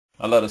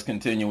Now let us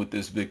continue with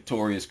this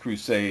victorious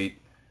crusade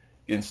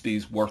against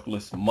these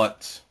worthless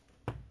mutts,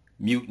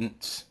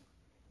 mutants,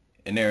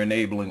 and their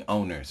enabling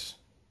owners.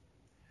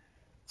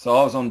 So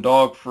I was on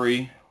Dog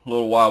Free a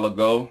little while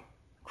ago,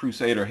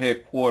 Crusader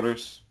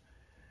headquarters,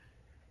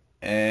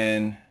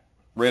 and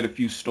read a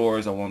few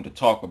stories. I wanted to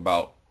talk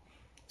about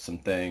some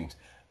things.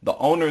 The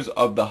owners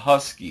of the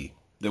husky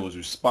that was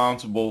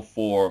responsible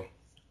for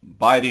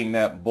biting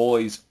that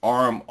boy's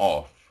arm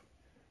off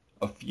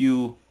a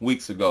couple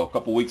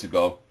weeks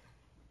ago,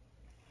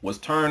 was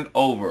turned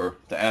over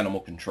to animal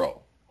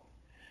control.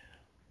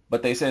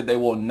 But they said they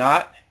will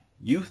not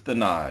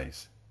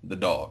euthanize the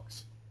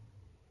dogs.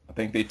 I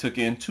think they took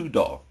in 2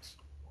 dogs.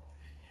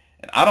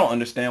 And I don't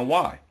understand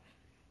why.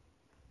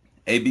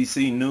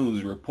 ABC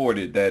News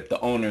reported that the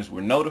owners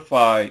were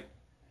notified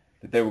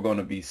that they were going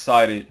to be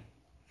cited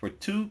for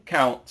 2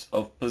 counts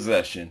of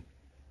possession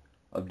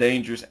of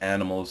dangerous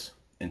animals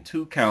and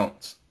 2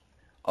 counts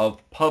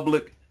of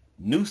public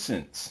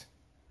nuisance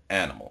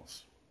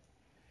animals.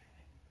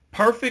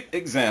 Perfect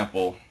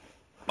example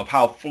of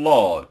how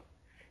flawed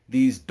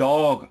these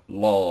dog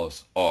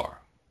laws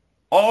are.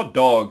 All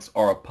dogs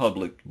are a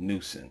public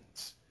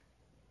nuisance.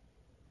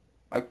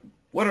 Like,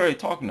 what are they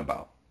talking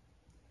about?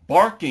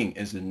 Barking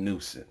is a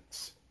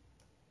nuisance.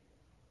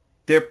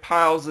 There are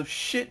piles of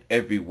shit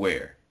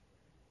everywhere.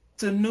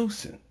 It's a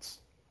nuisance.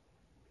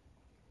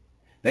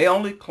 They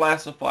only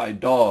classify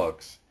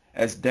dogs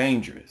as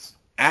dangerous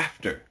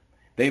after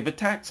they've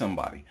attacked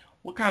somebody.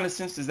 What kind of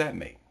sense does that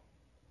make?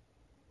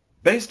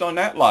 Based on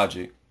that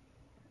logic,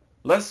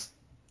 let's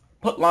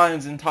put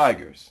lions and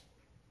tigers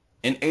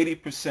in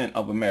 80%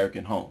 of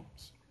American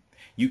homes.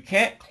 You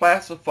can't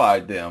classify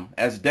them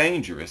as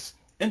dangerous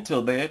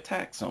until they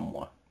attack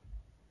someone.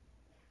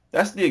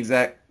 That's the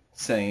exact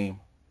same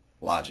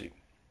logic.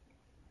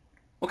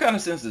 What kind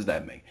of sense does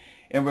that make?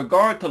 In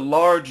regard to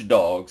large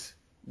dogs,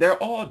 they're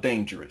all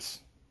dangerous.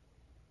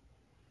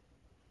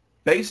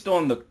 Based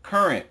on the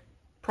current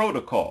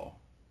protocol,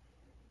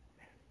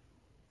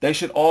 they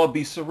should all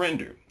be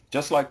surrendered,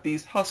 just like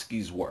these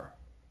huskies were.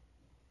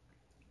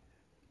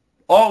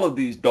 All of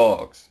these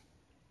dogs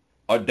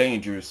are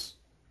dangerous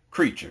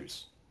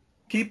creatures.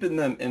 Keeping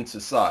them in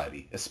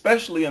society,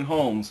 especially in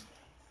homes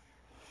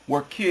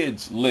where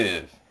kids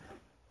live,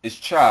 is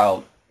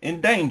child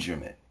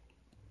endangerment.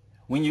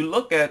 When you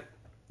look at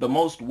the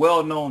most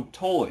well-known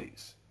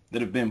toys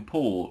that have been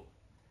pulled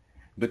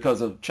because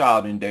of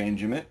child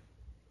endangerment,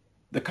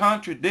 the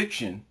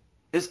contradiction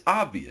is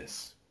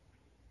obvious.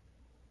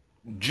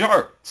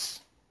 Jarts,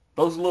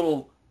 those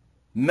little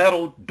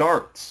metal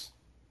darts,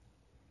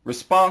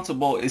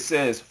 responsible, it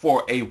says,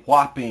 for a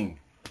whopping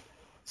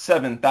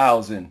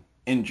 7,000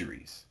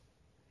 injuries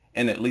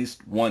and at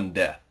least 1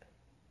 death.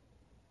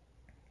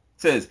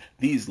 It says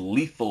these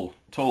lethal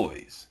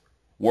toys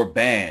were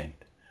banned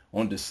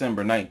on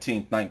December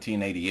 19,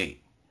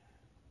 1988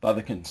 by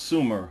the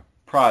Consumer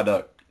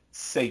Product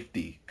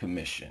Safety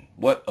Commission.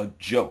 What a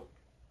joke.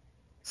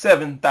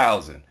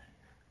 7,000.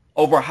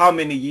 Over how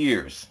many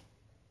years?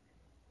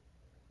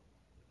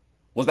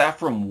 Was that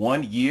from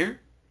 1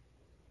 year?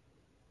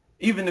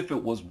 Even if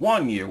it was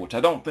 1 year, which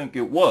I don't think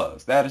it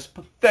was, that is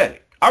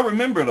pathetic. I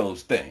remember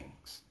those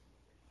things.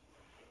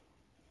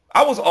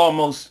 I was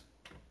almost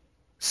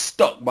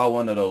stuck by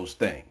one of those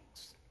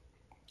things.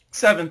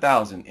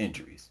 7,000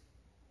 injuries.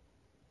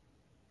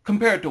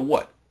 Compared to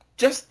what?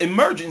 Just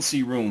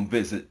emergency room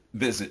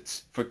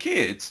visits for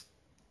kids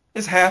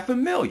is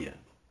 500,000.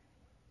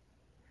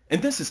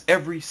 And this is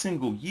every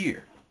single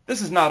year.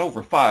 This is not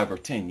over 5 or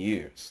 10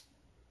 years.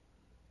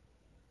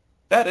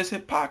 That is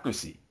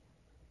hypocrisy.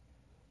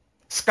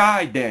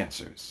 Sky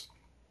dancers.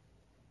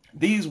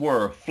 These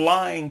were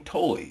flying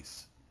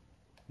toys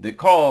that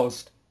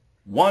caused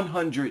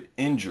 100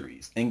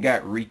 injuries and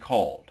got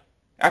recalled.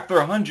 After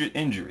 100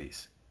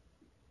 injuries,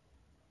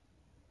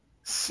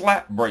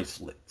 slap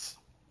bracelets,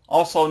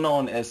 also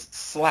known as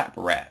slap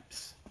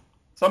wraps.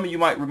 Some of you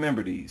might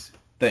remember these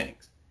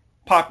things.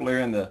 Popular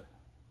in the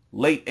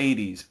late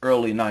 80s,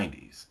 early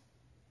 90s.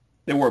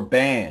 They were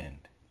banned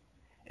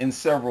in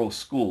several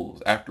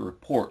schools after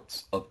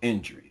reports of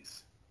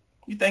injuries.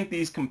 You think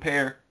these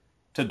compare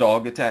to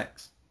dog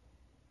attacks?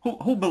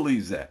 Who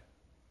believes that?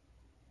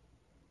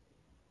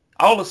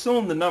 I'll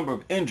assume the number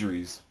of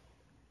injuries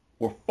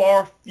were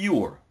far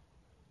fewer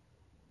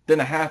than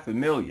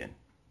 500,000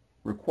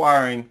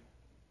 requiring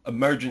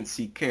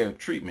emergency care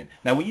treatment.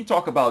 Now, when you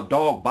talk about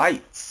dog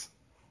bites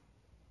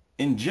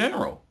in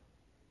general,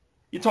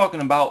 you're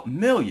talking about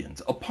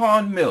millions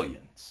upon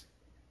millions.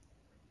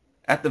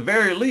 At the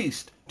very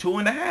least,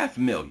 2.5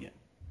 million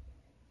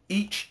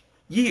each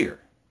year.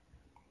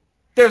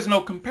 There's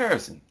no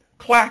comparison.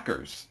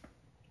 Clackers,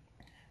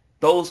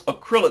 those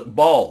acrylic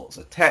balls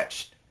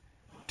attached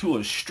to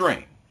a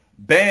string,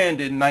 banned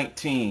in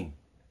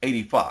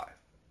 1985.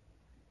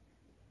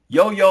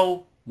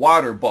 Yo-yo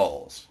water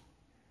balls,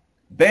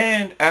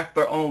 banned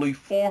after only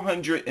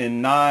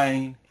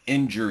 409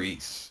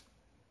 injuries.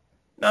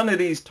 None of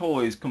these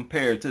toys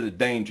compare to the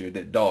danger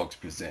that dogs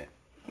present.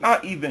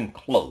 Not even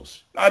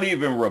close, not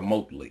even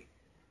remotely.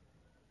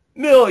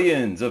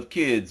 Millions of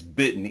kids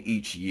bitten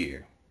each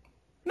year.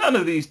 None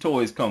of these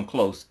toys come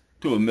close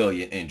to 1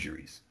 million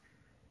injuries.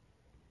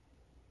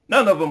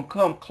 None of them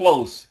come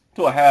close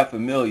to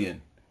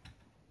 500,000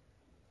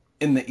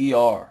 in the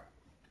ER.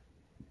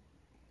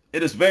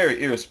 It is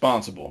very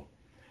irresponsible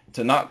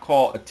to not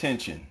call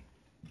attention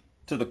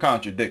to the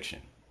contradiction.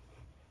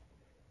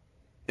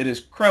 It is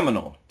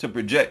criminal to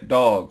project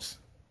dogs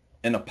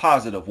in a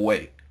positive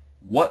way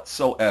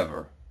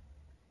whatsoever.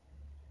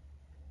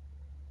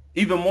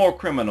 Even more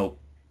criminal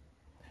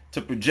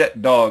to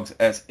project dogs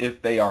as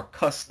if they are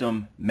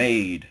custom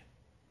made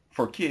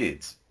for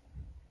kids,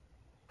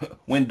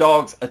 when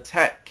dogs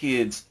attack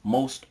kids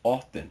most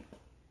often.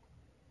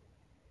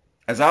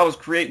 As I was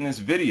creating this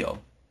video,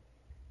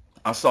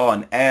 I saw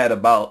an ad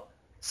about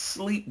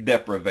sleep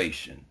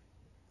deprivation.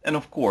 And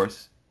of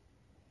course,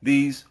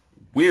 these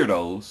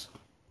weirdos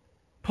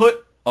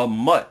put a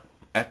mutt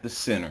at the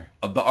center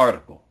of the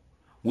article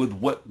with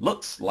what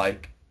looks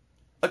like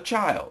a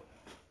child.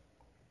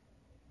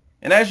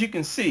 And as you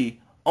can see,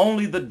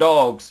 only the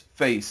dog's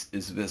face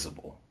is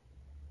visible.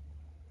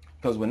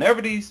 Because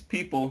whenever these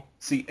people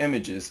see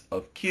images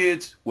of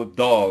kids with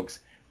dogs,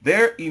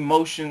 their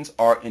emotions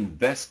are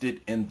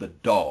invested in the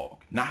dog,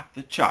 not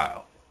the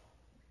child.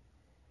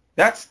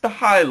 That's the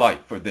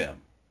highlight for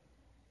them.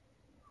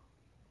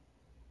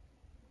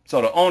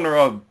 So the owner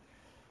of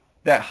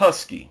that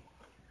husky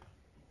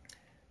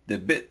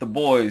that bit the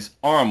boy's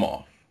arm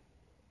off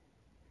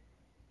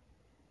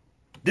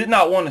did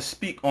not want to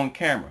speak on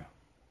camera,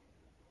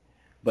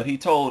 but he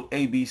told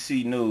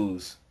ABC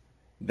News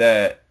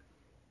that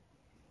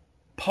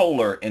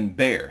Polar and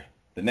Bear,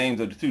 the names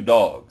of the two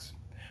dogs,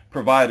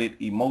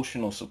 provided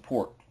emotional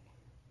support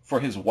for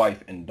his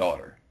wife and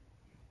daughter.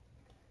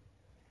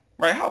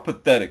 Right? How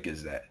pathetic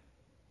is that?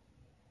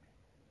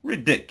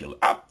 Ridiculous.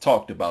 I've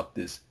talked about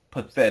this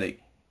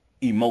pathetic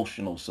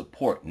emotional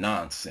support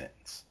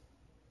nonsense.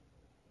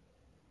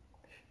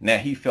 Now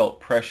he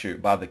felt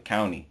pressured by the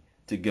county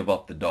to give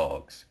up the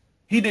dogs.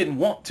 He didn't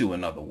want to,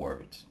 in other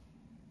words.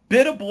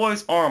 Bit a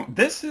boy's arm.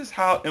 This is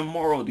how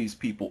immoral these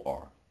people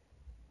are.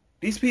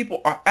 These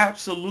people are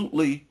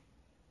absolutely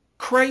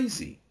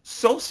crazy.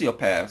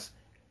 Sociopaths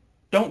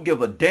don't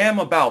give a damn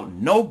about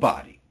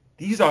nobody.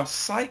 These are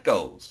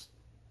psychos.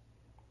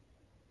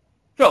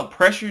 Felt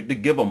pressured to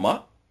give them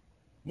up?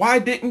 Why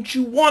didn't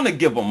you want to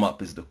give them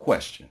up is the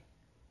question.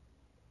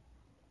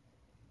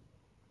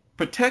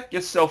 Protect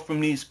yourself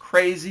from these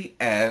crazy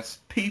ass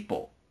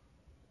people.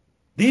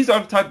 These are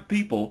the type of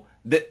people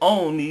that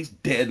own these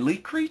deadly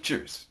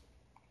creatures.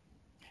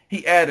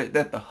 He added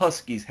that the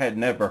huskies had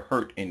never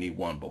hurt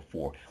anyone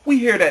before. We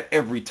hear that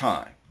every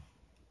time.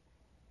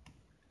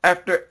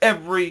 After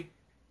every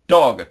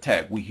dog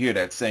attack, we hear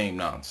that same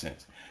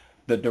nonsense.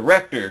 The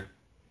director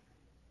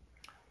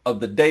of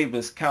the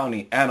Davis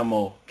County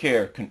Animal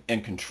Care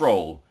and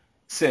Control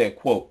said,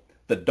 quote,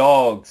 "The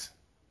dogs,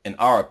 in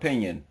our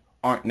opinion,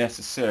 aren't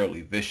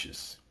necessarily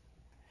vicious.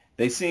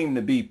 They seem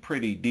to be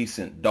pretty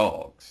decent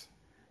dogs,"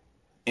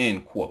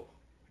 end quote.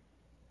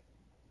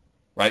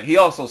 Right? He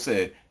also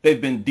said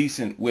they've been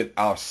decent with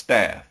our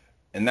staff,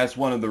 and that's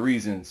one of the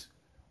reasons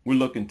we're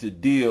looking to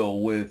deal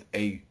with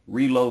a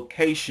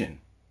relocation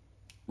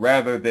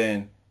rather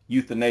than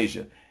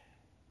euthanasia.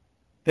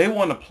 They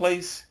want to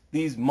place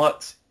these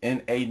mutts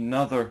in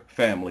another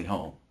family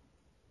home.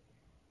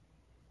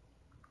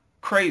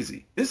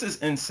 Crazy. This is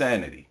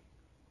insanity.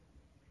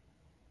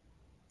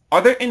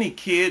 Are there any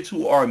kids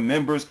who are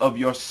members of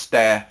your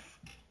staff,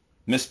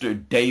 Mr.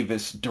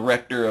 Davis,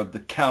 director of the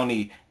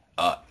county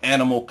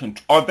animal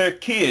control? Are there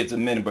kids a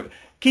member?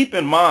 Keep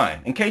in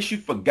mind, in case you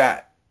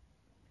forgot,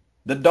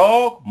 the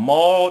dog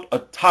mauled a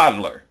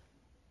toddler,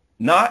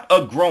 not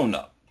a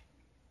grown-up.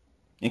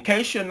 In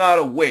case you're not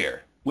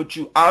aware, which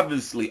you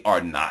obviously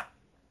are not,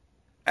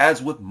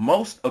 as with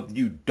most of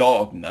you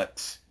dog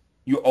nuts,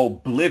 you're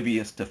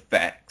oblivious to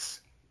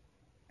facts.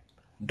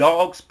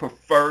 Dogs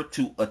prefer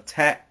to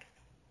attack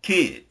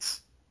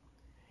kids.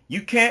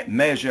 You can't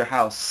measure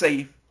how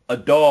safe a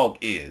dog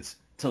is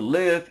to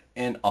live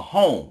in a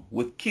home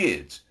with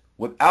kids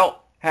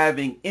without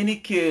having any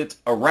kids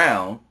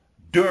around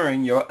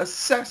during your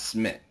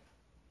assessment.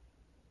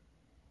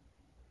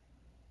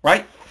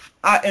 Right?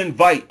 I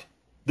invite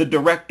the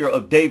director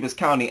of Davis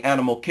County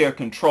Animal Care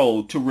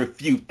Control to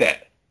refute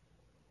that.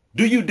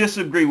 Do you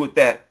disagree with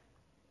that?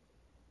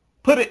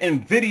 Put it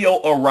in video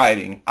or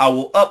writing. I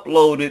will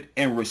upload it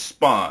and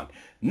respond.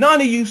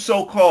 None of you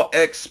so-called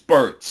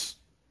experts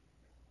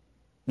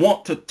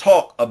want to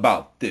talk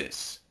about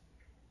this.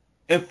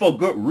 And for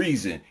good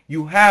reason.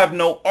 You have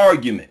no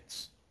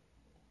arguments.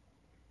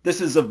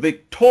 This is a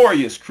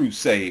victorious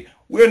crusade.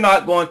 We're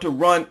not going to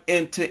run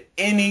into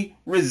any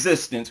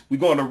resistance. We're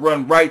going to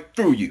run right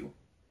through you.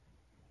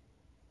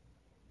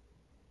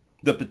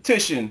 The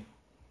petition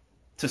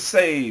to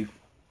save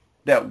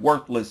that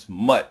worthless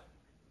mutt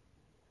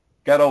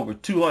got over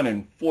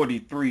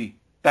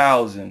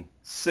 243,000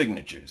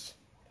 signatures,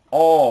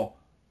 all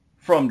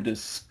from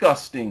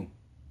disgusting,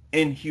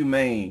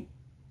 inhumane,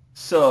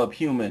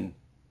 subhuman,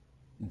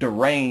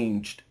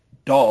 deranged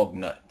dog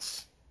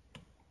nuts.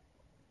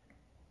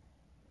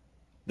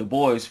 The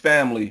boy's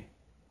family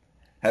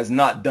has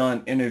not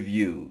done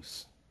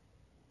interviews,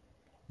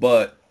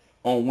 but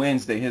on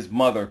Wednesday his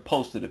mother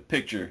posted a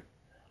picture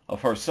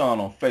of her son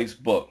on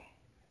Facebook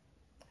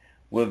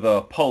with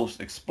a post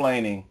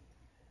explaining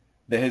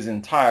that his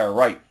entire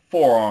right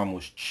forearm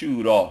was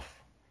chewed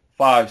off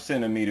 5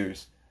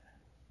 centimeters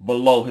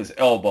below his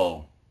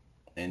elbow,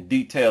 and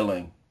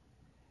detailing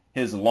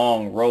his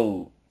long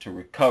road to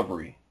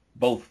recovery,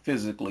 both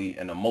physically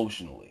and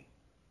emotionally.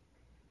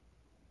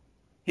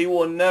 He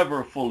will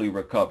never fully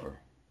recover.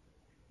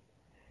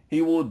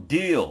 He will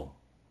deal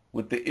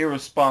with the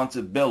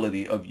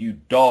irresponsibility of you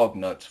dog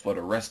nuts for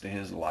the rest of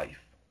his life.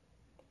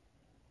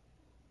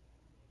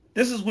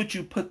 This is what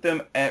you put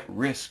them at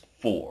risk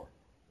for.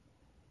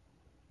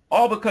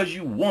 All because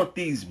you want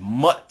these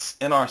mutts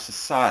in our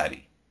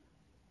society.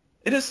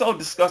 It is so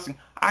disgusting.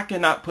 I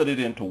cannot put it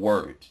into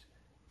words.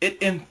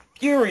 It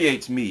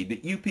infuriates me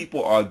that you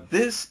people are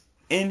this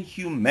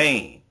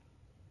inhumane.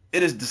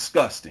 It is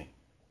disgusting.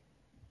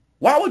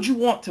 Why would you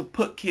want to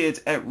put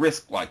kids at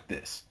risk like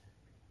this?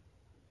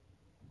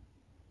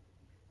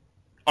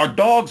 Are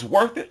dogs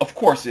worth it? Of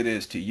course it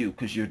is to you,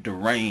 because you're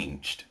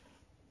deranged.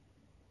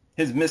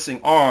 His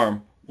missing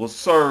arm will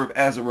serve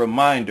as a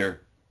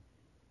reminder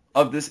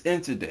of this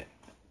incident,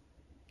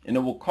 and it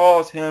will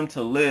cause him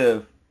to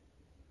live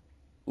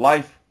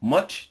life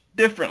much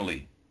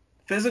differently,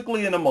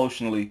 physically and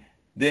emotionally,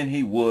 than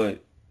he would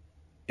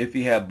if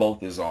he had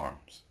both his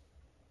arms.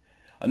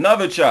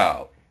 Another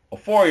child, a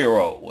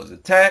 4-year-old, was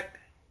attacked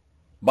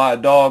by a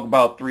dog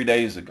about 3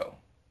 days ago.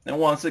 And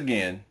once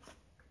again,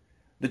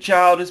 the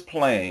child is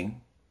playing,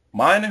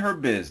 minding her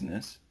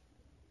business.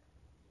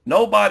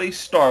 Nobody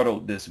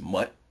startled this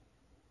mutt.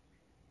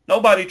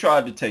 Nobody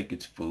tried to take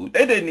its food.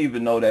 They didn't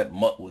even know that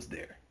mutt was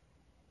there.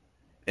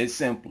 It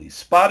simply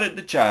spotted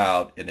the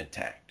child and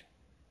attacked.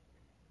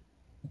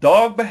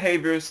 Dog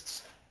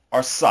behaviorists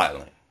are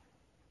silent.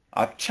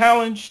 I've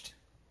challenged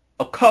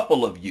a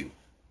couple of you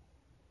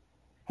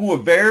who are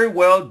very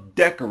well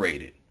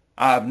decorated.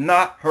 I have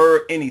not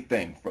heard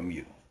anything from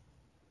you.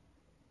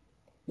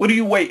 What are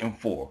you waiting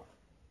for?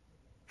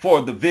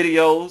 For the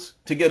videos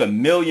to get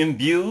 1 million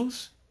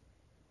views?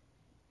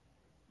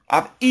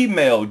 I've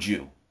emailed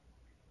you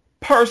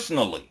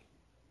personally.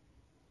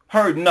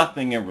 Heard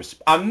nothing in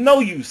response. I know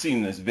you've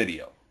seen this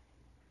video.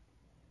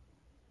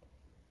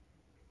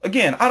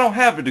 Again, I don't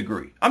have a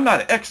degree. I'm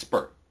not an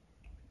expert.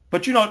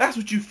 But you know, that's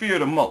what you fear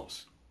the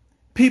most.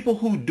 People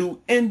who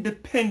do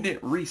independent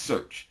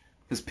research.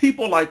 Because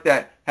people like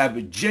that have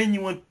a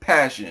genuine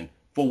passion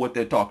for what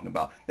they're talking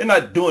about. They're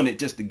not doing it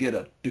just to get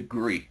a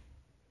degree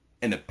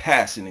and to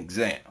pass an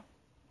exam.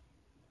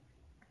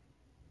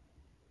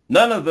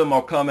 None of them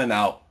are coming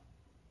out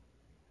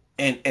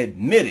and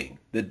admitting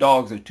that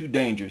dogs are too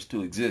dangerous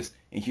to exist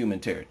in human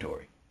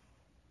territory.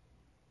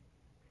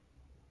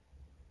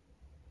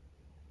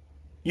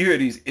 You hear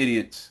these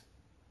idiots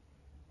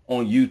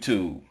on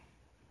YouTube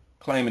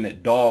claiming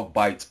that dog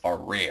bites are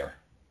rare,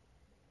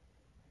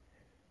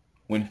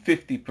 when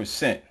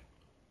 50%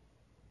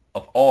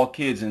 of all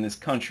kids in this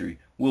country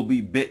will be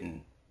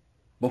bitten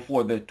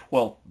before their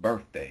 12th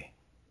birthday.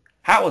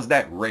 How is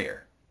that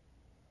rare?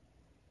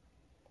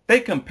 They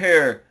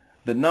compare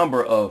the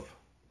number of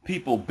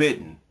people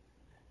bitten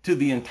to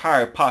the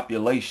entire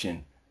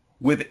population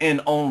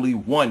within only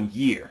 1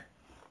 year.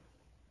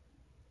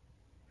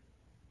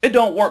 It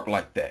don't work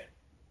like that.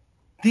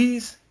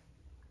 These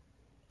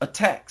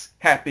attacks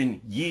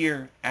happen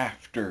year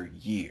after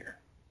year.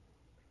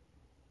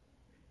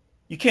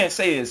 You can't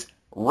say it's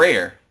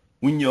rare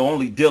when you're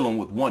only dealing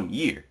with 1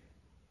 year,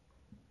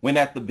 when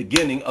at the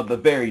beginning of the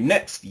very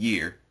next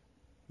year,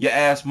 your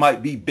ass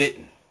might be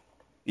bitten,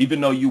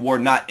 even though you were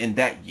not in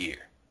that year.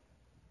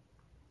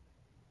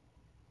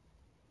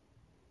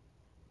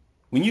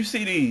 When you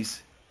see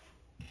these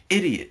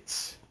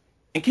idiots,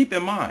 and keep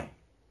in mind,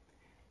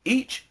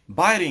 each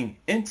biting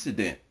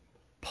incident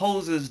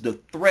poses the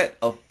threat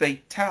of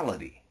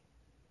fatality.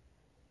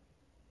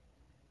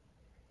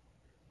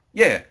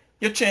 Yeah,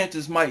 your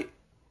chances might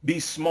be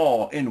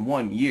small in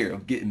 1 year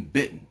of getting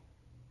bitten,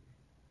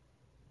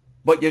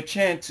 but your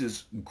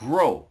chances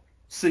grow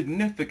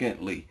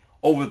significantly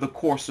over the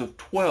course of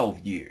 12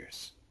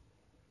 years.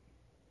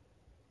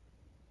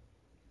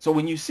 So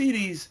when you see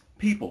these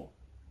people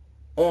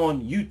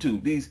on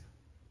YouTube, these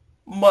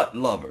mutt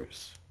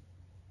lovers,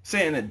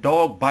 saying that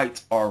dog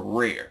bites are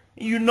rare,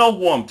 you know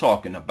who I'm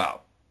talking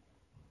about.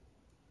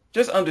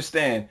 Just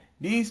understand,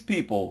 these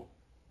people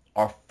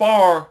are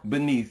far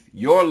beneath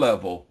your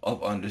level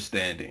of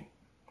understanding,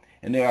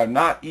 and they are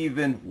not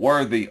even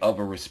worthy of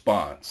a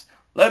response.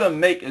 Let them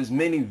make as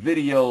many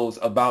videos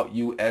about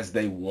you as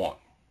they want.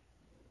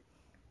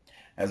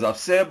 As I've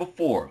said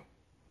before,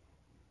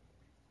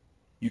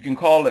 you can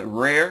call it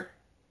rare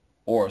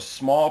or a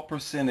small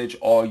percentage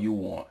all you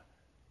want.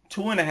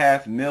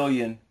 2.5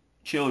 million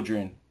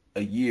children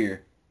a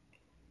year,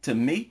 to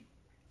me,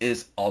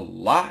 is a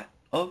lot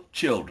of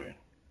children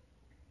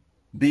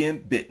being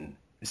bitten,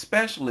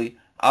 especially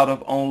out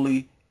of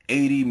only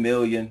 80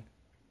 million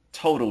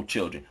total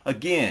children.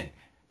 Again,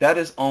 that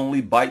is only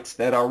bites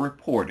that are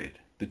reported.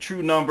 The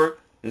true number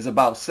is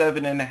about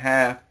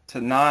 7.5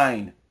 to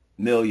 9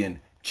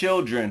 million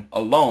children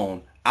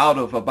alone out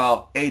of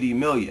about 80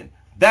 million.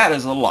 That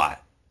is a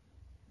lot.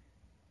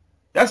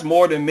 That's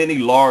more than many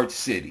large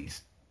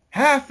cities.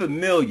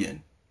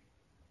 500,000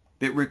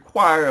 that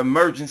require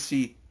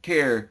emergency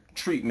care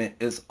treatment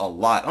is a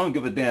lot. I don't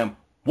give a damn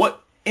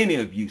what any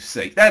of you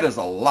say. That is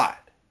a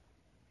lot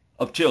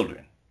of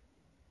children.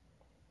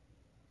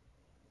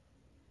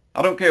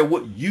 I don't care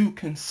what you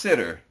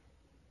consider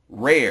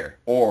rare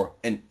or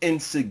an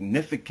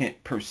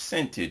insignificant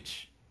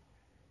percentage.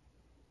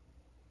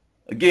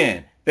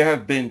 Again, there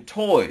have been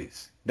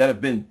toys that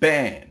have been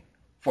banned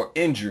for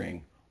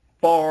injuring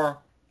far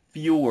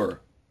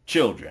fewer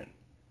children.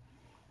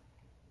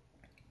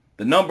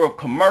 The number of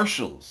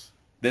commercials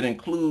that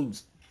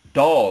includes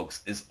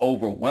dogs is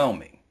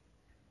overwhelming.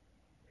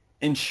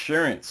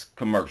 Insurance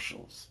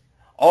commercials,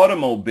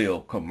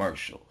 automobile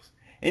commercials,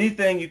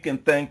 anything you can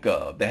think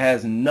of that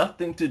has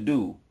nothing to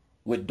do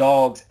with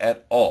dogs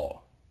at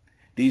all.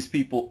 These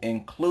people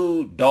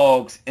include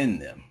dogs in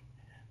them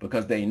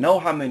because they know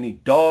how many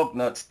dog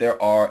nuts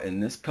there are in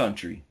this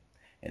country,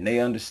 and they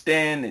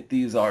understand that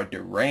these are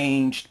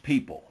deranged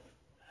people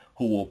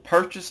who will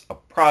purchase a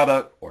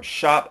product or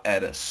shop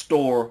at a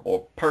store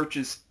or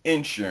purchase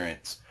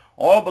insurance,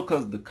 all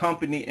because the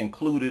company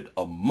included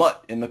a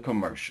mutt in the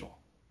commercial.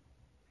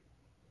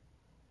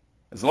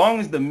 As long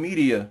as the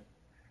media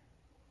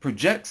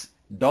projects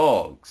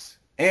dogs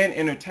and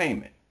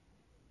entertainment,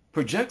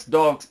 projects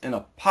dogs in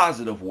a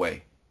positive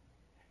way,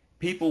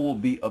 people will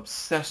be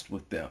obsessed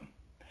with them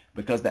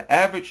because the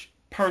average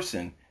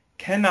person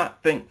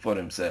cannot think for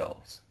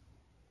themselves.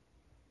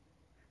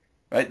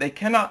 Right? They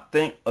cannot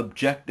think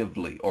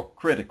objectively or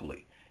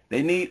critically.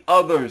 They need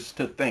others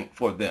to think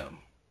for them,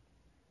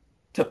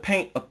 to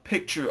paint a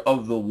picture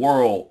of the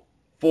world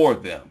for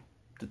them,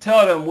 to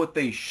tell them what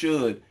they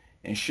should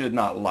and should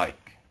not like.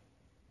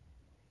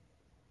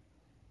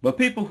 But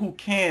people who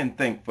can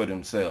think for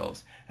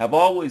themselves have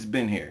always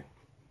been here,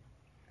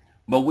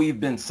 but we've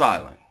been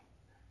silent.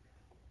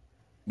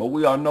 But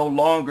we are no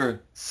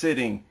longer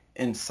sitting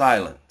in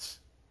silence.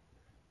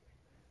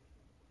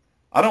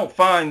 I don't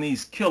find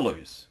these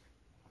killers,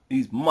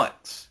 these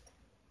mutts,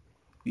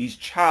 these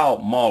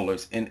child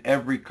maulers in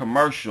every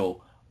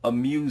commercial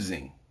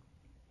amusing.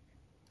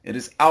 It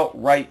is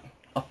outright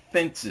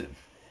offensive,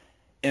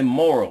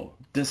 immoral,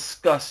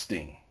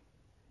 disgusting.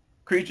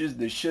 Creatures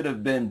that should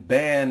have been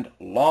banned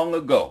long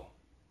ago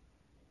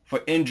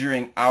for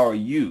injuring our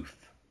youth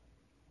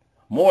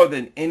more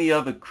than any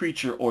other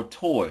creature or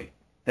toy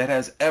that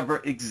has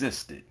ever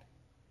existed.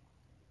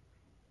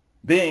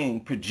 Being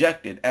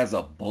projected as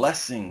a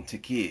blessing to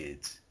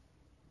kids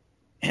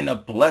and a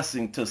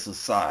blessing to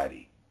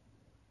society.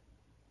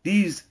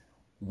 These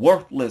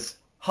worthless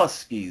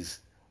huskies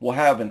will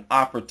have an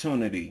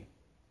opportunity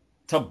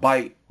to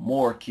bite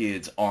more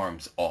kids'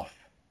 arms off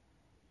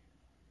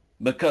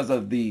because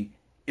of the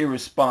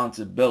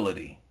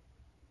irresponsibility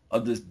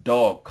of this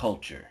dog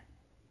culture.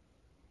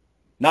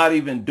 Not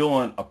even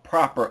doing a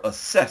proper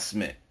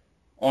assessment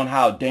on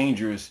how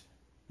dangerous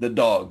the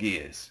dog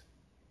is.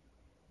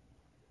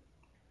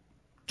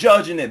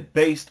 Judging it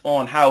based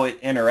on how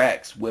it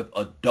interacts with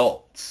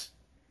adults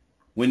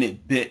when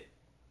it bit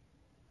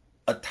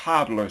a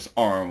toddler's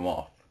arm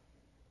off.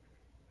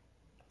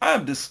 I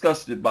am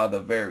disgusted by the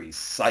very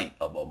sight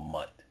of a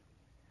mutt,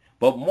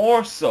 but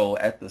more so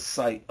at the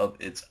sight of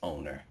its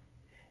owner,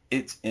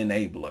 its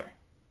enabler,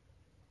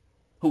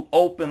 who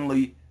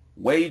openly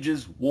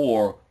wages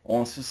war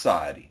on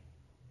society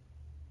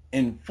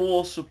in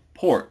full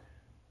support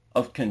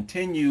of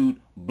continued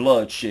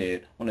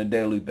bloodshed on a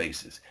daily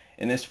basis.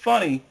 And it's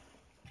funny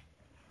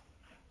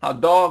how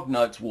dog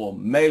nuts will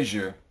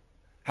measure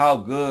how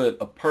good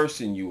a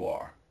person you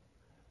are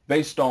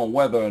based on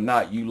whether or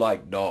not you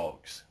like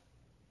dogs.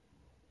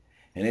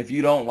 And if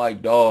you don't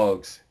like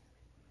dogs,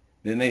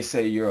 then they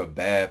say you're a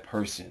bad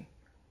person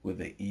with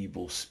an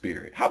evil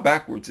spirit. How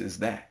backwards is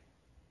that?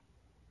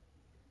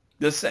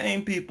 The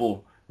same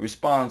people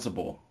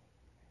responsible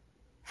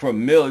for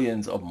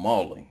millions of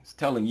maulings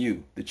telling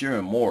you that you're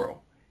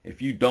immoral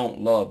if you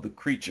don't love the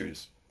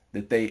creatures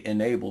that they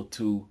enable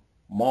to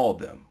maul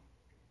them.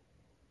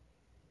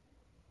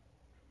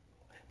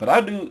 But I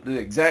do the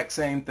exact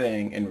same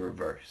thing in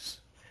reverse.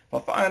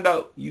 If I find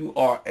out you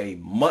are a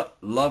mutt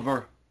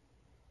lover,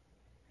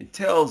 it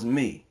tells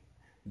me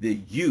that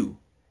you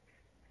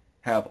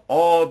have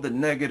all the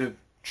negative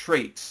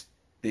traits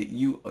that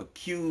you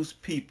accuse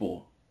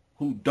people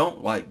who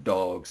don't like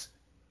dogs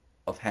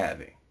of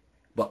having.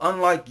 But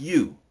unlike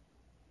you,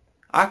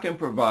 I can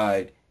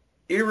provide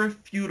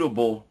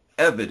irrefutable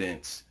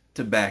evidence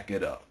to back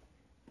it up.